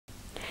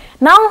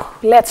Now,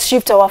 let's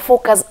shift our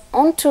focus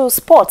onto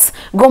sports.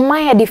 Gor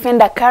Mahia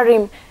defender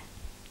Karim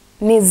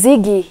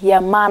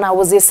Nizigiyimana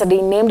was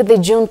yesterday named the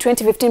June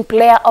 2015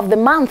 Player of the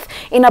Month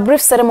in a brief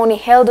ceremony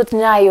held at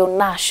Nyayo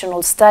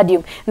National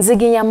Stadium.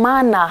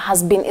 Nizigiyimana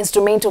has been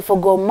instrumental for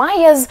Gor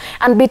Mahia's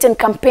unbeaten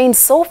campaign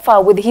so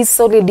far, with his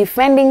solid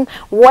defending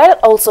while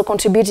also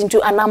contributing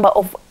to a number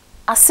of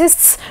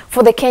assists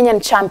for the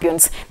Kenyan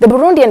champions. The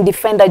Burundian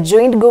defender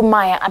joined Gor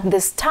Mahia at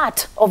the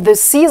start of the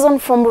season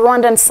from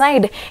Rwandan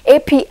side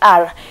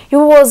APR. He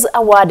was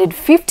awarded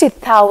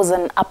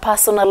 50,000, a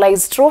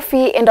personalized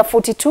trophy and a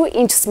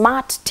 42-inch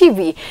smart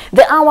TV.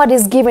 The award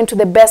is given to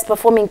the best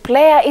performing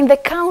player in the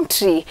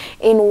country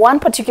in one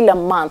particular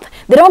month.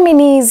 The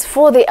nominees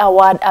for the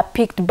award are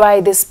picked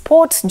by the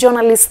Sports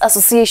Journalists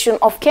Association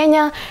of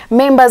Kenya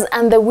members,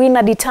 and the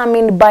winner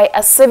determined by a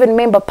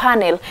 7-member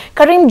panel.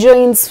 Karim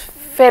joins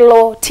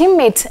fellow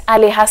teammate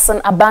Ali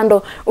Hassan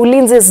Abando,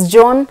 Ulinzi's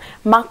John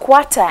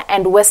Makwata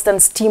and Western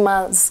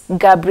Steamers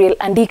Gabriel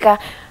Andika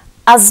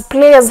as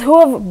players who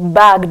have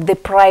bagged the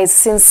prize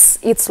since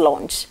its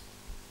launch.